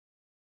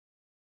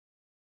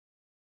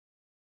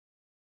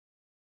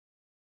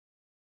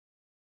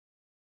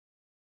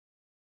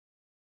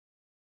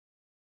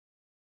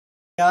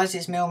Guys,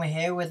 it's Milma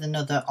here with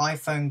another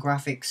iPhone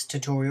graphics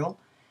tutorial.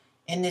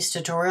 In this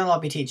tutorial I'll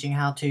be teaching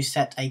how to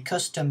set a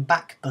custom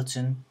back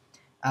button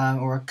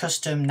or a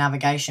custom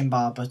navigation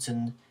bar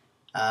button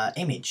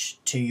image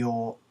to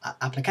your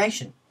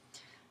application.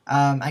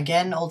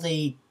 Again, all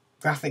the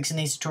graphics in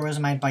these tutorials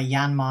are made by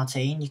Jan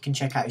Martin. You can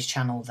check out his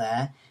channel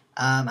there.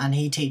 And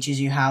he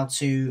teaches you how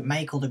to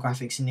make all the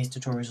graphics in these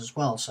tutorials as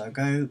well. So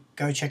go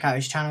check out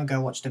his channel, go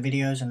watch the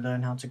videos and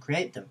learn how to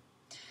create them.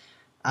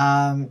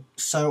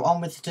 So on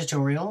with the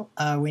tutorial.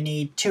 We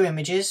need two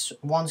images.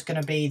 One's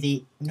going to be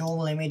the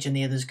normal image and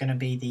the other's going to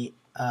be the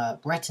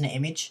Retina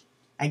image.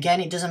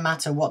 Again, it doesn't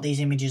matter what these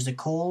images are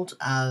called,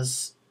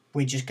 as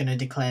we're just going to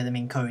declare them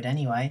in code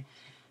anyway.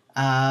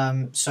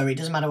 So it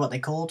doesn't matter what they're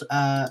called.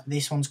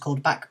 This one's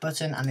called back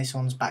button and this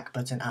one's back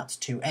button at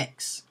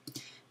 2x.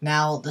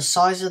 Now, the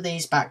size of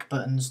these back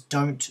buttons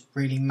don't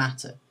really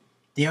matter.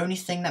 The only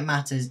thing that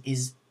matters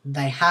is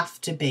they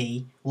have to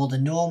be, well, the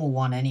normal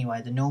one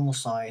anyway, the normal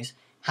size,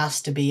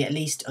 has to be at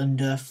least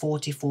under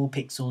 44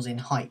 pixels in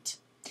height.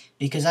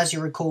 Because as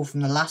you recall from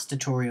the last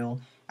tutorial,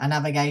 a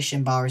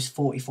navigation bar is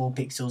 44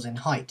 pixels in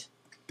height.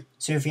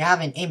 So if you have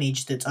an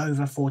image that's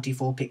over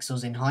 44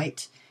 pixels in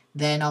height,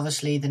 then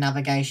obviously the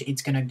navigation,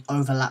 it's going to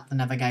overlap the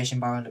navigation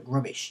bar and look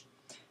rubbish.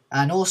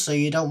 And also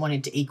you don't want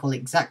it to equal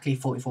exactly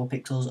 44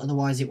 pixels,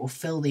 otherwise it will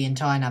fill the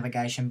entire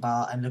navigation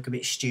bar and look a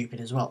bit stupid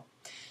as well.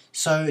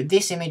 So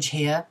this image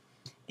here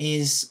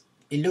it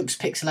looks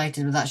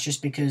pixelated, but that's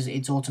just because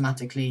it's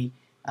automatically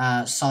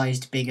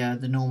sized bigger.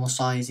 The normal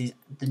size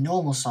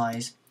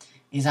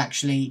is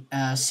actually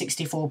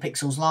 64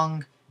 pixels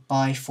long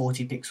by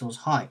 40 pixels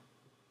high.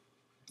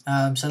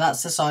 So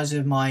that's the size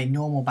of my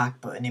normal back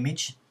button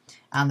image.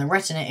 And the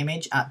Retina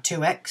image at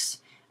 2x,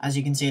 as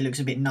you can see, it looks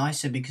a bit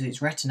nicer because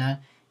it's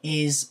Retina,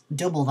 is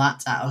double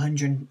that at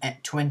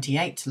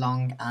 128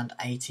 long and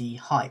 80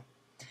 high.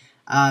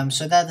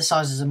 So they're the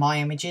sizes of my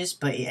images,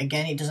 but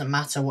again, it doesn't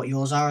matter what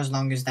yours are as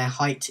long as their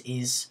height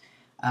is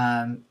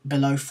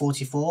below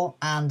 44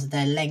 and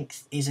their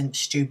length isn't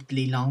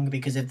stupidly long,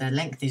 because if their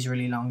length is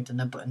really long, then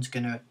the button's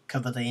going to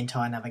cover the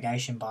entire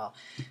navigation bar.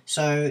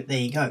 So there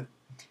you go.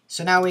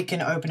 So now we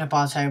can open up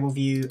our table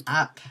view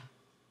app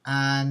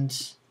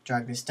and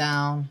drag this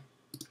down,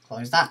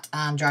 close that,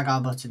 and drag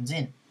our buttons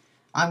in.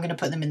 I'm going to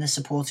put them in the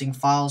supporting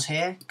files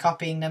here.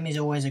 Copying them is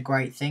always a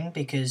great thing,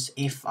 because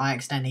if I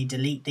accidentally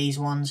delete these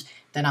ones,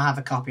 then I have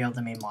a copy of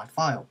them in my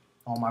file,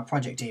 or my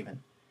project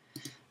even.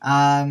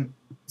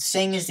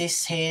 Seeing as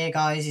this here,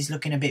 guys, is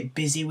looking a bit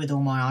busy with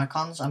all my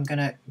icons, I'm going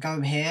to go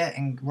over here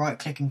and right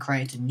click and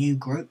create a new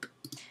group.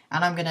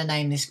 And I'm going to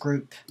name this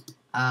group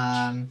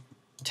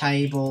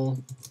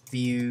Table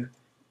View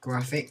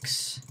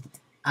Graphics.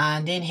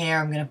 And in here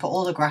I'm going to put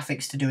all the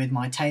graphics to do with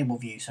my table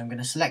view. So I'm going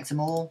to select them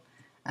all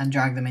and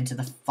drag them into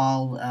the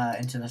file,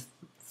 into the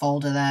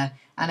folder there.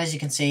 And as you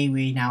can see,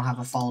 we now have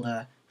a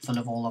folder full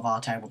of all of our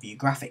table view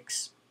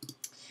graphics.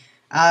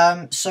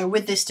 So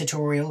with this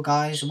tutorial,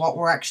 guys, what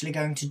we're actually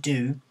going to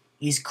do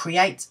is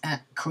create a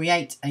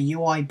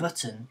UI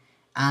button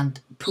and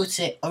put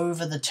it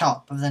over the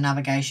top of the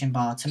navigation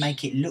bar to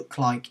make it look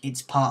like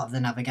it's part of the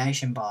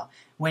navigation bar,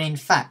 when in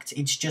fact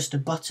it's just a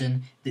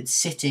button that's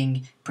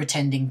sitting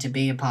pretending to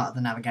be a part of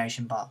the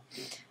navigation bar.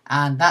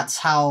 And that's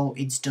how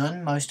it's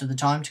done most of the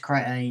time to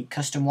create a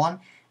custom one,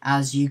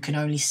 as you can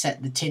only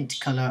set the tint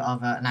color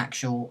of an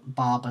actual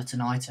bar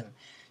button item.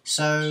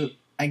 So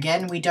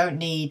again, we don't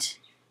need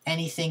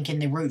anything in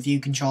the root view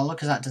controller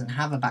because that doesn't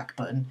have a back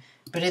button,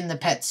 but in the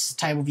pets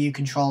table view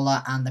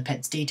controller and the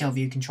pets detail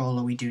view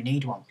controller we do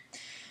need one.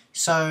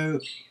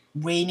 So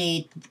we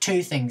need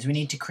two things. We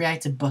need to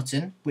create a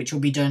button, which will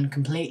be done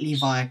completely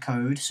via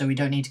code, so we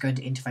don't need to go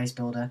into Interface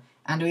Builder.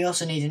 And we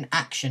also need an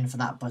action for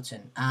that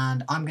button.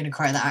 And I'm going to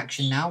create that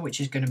action now, which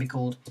is going to be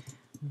called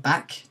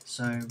back.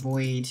 So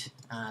void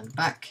and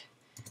back.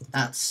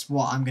 That's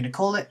what I'm going to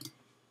call it.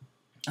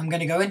 I'm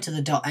going to go into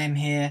the .m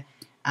here,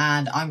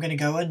 and I'm going to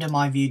go under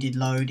my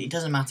viewDidLoad. It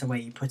doesn't matter where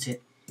you put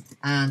it.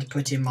 And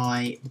put in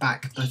my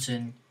back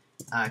button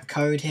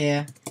code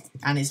here.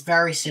 And it's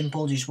very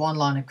simple, just one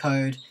line of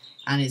code.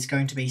 And it's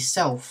going to be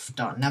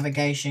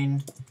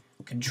self.navigation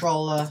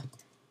controller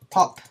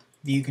pop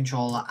view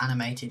controller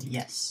animated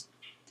yes.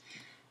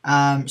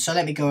 So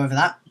let me go over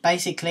that.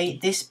 Basically,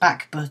 this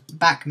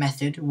back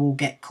method will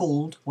get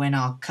called when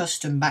our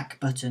custom back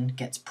button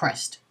gets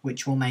pressed,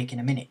 which we'll make in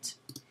a minute.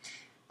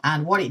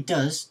 And what it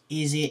does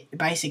is it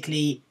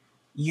basically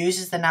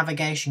uses the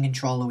navigation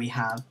controller we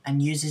have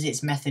and uses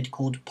its method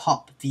called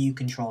pop view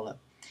controller.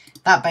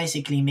 That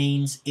basically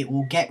means it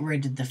will get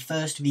rid of the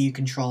first view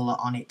controller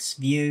on its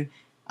view,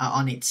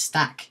 on its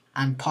stack,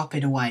 and pop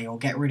it away, or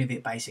get rid of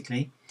it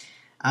basically.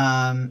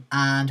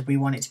 And we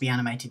want it to be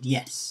animated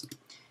yes.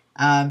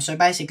 So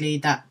basically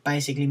that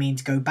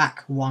means go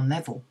back one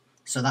level.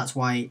 So that's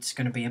why it's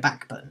going to be a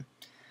back button.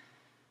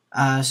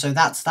 So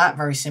that's that,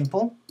 very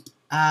simple.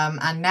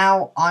 And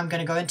now I'm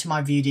going to go into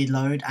my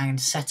viewDidLoad and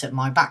set up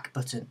my back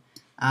button.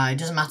 It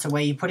doesn't matter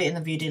where you put it in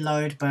the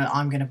viewDidLoad, but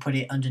I'm going to put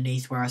it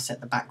underneath where I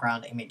set the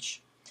background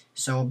image.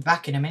 So I'll be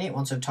back in a minute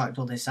once I've typed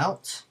all this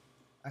out.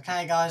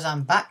 Okay guys,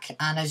 I'm back,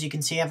 and as you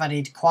can see I've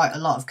added quite a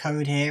lot of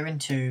code here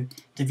into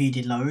the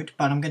viewDidLoad,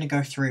 but I'm going to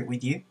go through it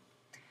with you.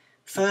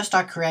 First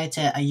I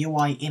created a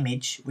UI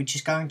image which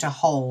is going to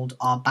hold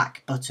our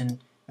back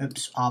button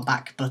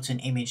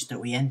image that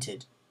we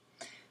entered.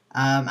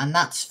 And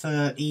that's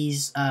for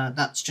ease,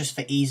 that's just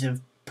for ease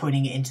of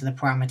putting it into the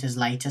parameters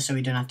later so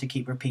we don't have to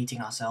keep repeating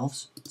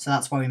ourselves. So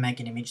that's why we make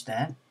an image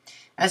there.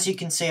 As you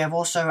can see I've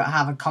also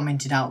have a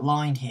commented out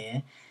line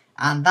here,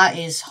 and that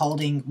is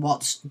holding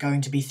what's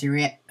going to be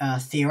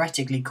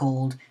theoretically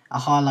called a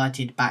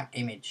highlighted back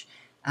image.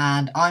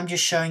 And I'm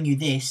just showing you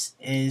this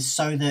is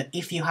so that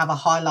if you have a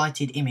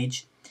highlighted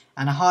image,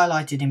 and a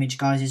highlighted image,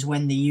 guys, is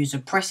when the user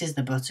presses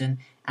the button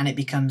and it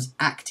becomes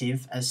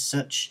active as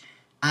such,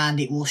 and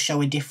it will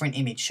show a different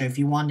image. So if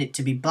you want it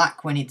to be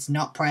black when it's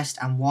not pressed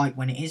and white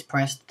when it is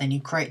pressed, then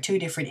you create two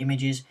different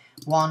images,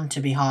 one to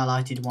be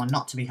highlighted, one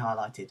not to be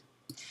highlighted.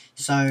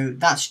 So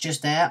that's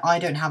just there. I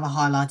don't have a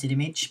highlighted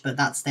image, but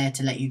that's there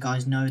to let you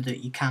guys know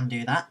that you can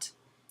do that.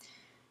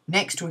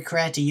 Next we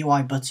create a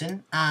UI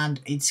button, and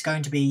it's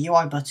going to be a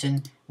UI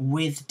button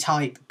with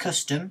type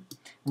custom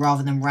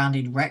rather than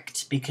rounded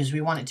rect, because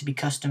we want it to be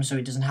custom so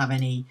it doesn't have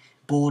any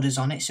borders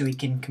on it, so we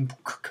can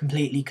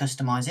completely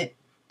customize it.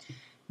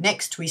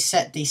 Next we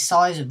set the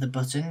size of the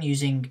button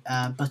using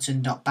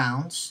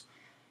button.bounds,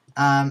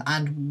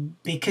 and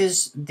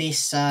because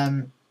this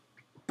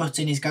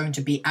button is going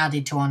to be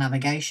added to our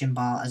navigation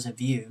bar as a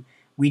view,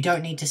 we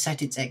don't need to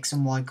set its X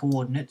and Y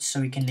coordinates, so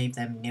we can leave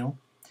them nil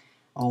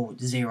or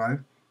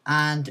 0.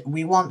 And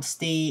we want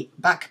the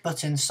back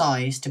button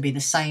size to be the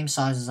same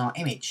size as our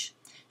image.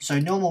 So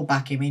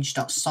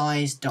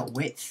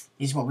normalBackImage.size.width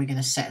is what we're going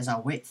to set as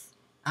our width,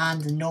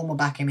 and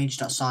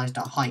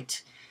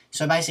normalBackImage.size.height.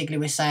 So basically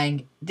we're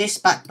saying this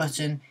back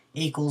button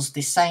equals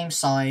the same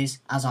size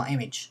as our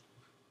image.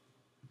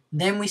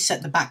 Then we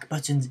set the back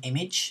button's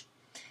image,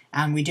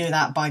 and we do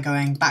that by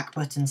going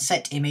backButton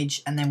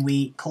setImage, and then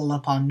we call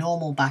up our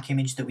normal back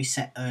image that we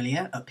set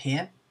earlier up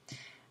here,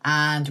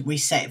 and we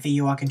set it for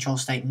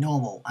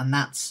UIControlStateNormal, and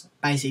that's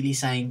basically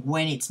saying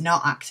when it's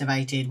not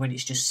activated, when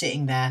it's just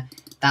sitting there,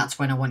 that's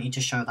when I want you to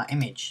show that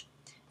image.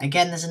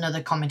 Again, there's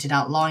another commented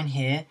out line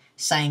here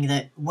saying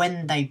that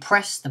when they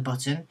press the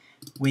button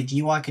with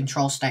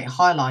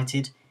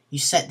UIControlStateHighlighted, you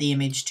set the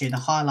image to the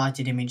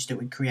highlighted image that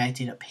we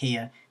created up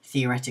here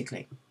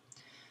theoretically.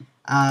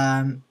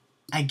 The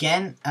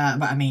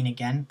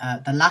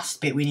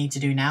last bit we need to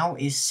do now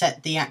is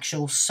set the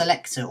actual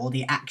selector or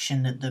the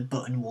action that the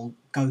button will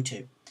go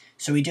to.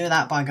 So we do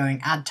that by going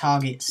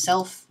addTarget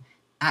self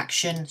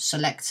action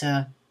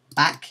selector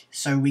back.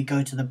 So we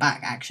go to the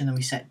back action that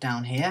we set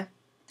down here,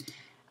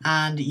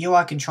 and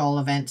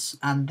UIControlEvents,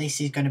 and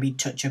this is going to be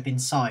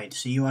TouchUpInside.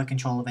 So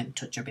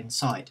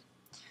UIControlEventTouchUpInside.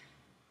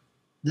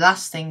 The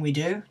last thing we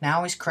do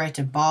now is create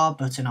a bar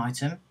button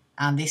item,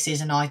 and this is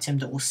an item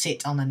that will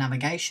sit on the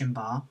navigation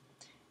bar.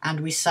 And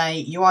we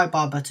say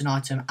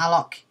UIBarButtonItem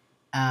alloc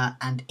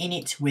and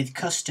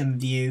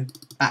initWithCustomView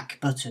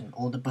backButton,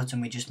 or the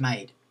button we just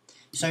made.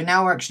 So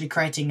now we're actually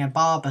creating a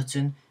bar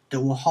button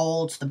that will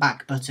hold the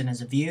back button as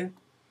a view.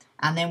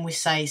 And then we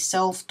say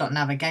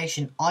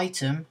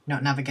self.navigationItem,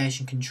 not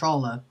navigation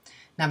controller,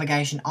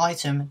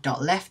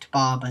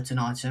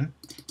 navigationItem.leftBarButtonItem.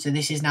 So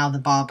this is now the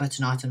bar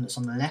button item that's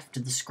on the left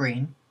of the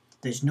screen,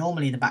 that's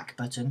normally the back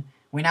button.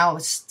 We're now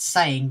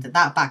saying that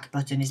that back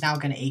button is now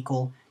going to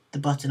equal the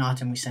button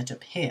item we set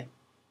up here.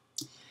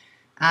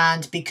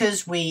 And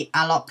because we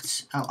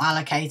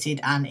allocated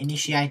and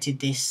initiated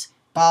this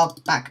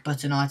back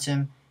button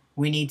item,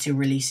 we need to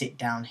release it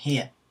down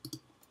here.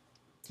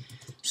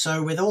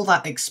 So with all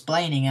that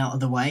explaining out of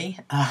the way,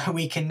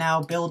 we can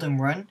now build and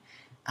run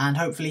and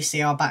hopefully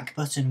see our back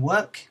button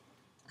work.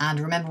 And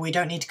remember, we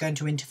don't need to go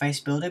into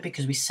Interface Builder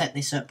because we set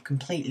this up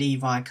completely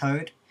via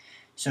code.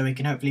 So we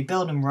can hopefully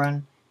build and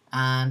run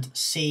and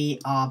see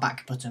our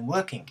back button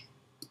working.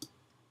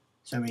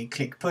 So we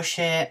click push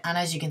here, and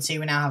as you can see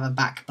we now have a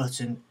back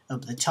button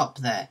up the top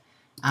there,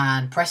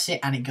 and press it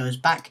and it goes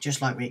back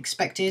just like we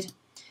expected.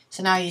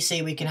 So now you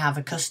see we can have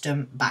a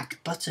custom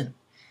back button,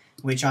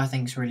 which I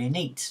think is really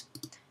neat.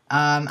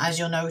 As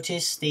you'll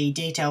notice, the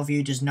detail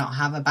view does not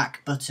have a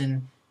back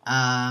button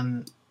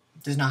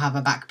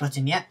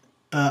yet,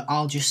 but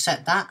I'll just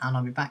set that and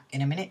I'll be back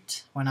in a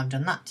minute when I've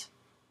done that.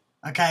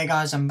 Okay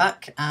guys, I'm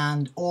back,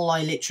 and all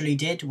I literally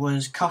did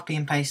was copy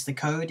and paste the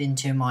code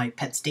into my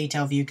pet's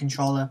detail view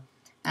controller,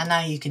 and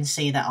now you can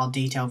see that our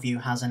detail view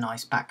has a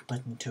nice back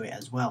button to it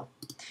as well.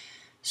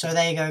 So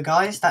there you go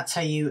guys, that's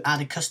how you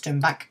add a custom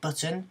back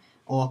button,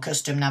 or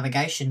custom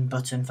navigation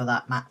button for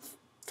that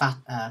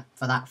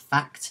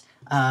fact.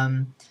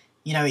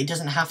 You know, it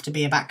doesn't have to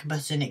be a back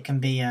button, it can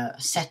be a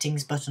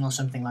settings button or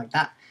something like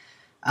that.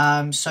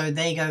 So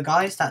there you go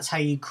guys, that's how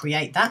you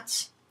create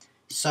that.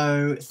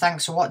 So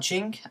thanks for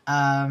watching.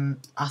 I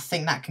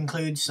think that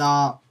concludes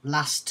our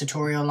last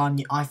tutorial on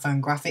iPhone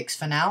graphics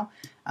for now.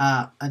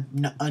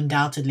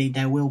 Undoubtedly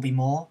there will be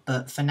more,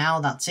 but for now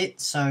that's it.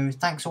 So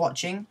thanks for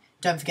watching.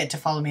 Don't forget to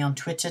follow me on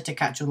Twitter to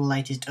catch all the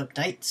latest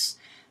updates.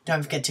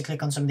 Don't forget to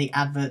click on some of the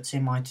adverts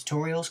in my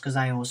tutorials because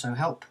they also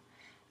help.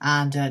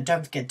 and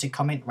don't forget to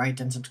comment, rate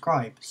and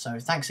subscribe. So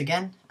thanks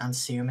again, and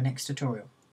see you in my next tutorial.